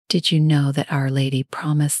Did you know that Our Lady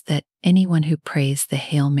promised that anyone who prays the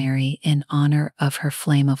Hail Mary in honor of her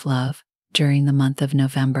flame of love during the month of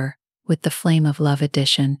November with the Flame of Love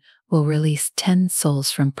edition will release 10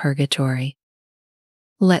 souls from purgatory?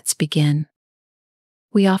 Let's begin.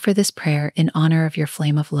 We offer this prayer in honor of your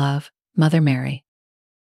flame of love, Mother Mary.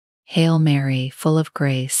 Hail Mary, full of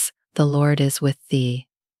grace, the Lord is with thee.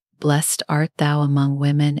 Blessed art thou among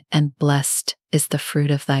women, and blessed is the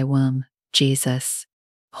fruit of thy womb, Jesus.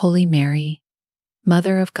 Holy Mary,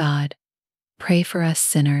 Mother of God, pray for us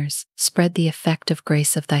sinners. Spread the effective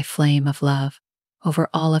grace of thy flame of love over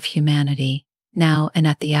all of humanity, now and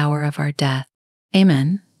at the hour of our death.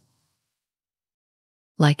 Amen.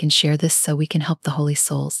 Like and share this so we can help the holy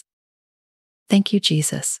souls. Thank you,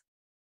 Jesus.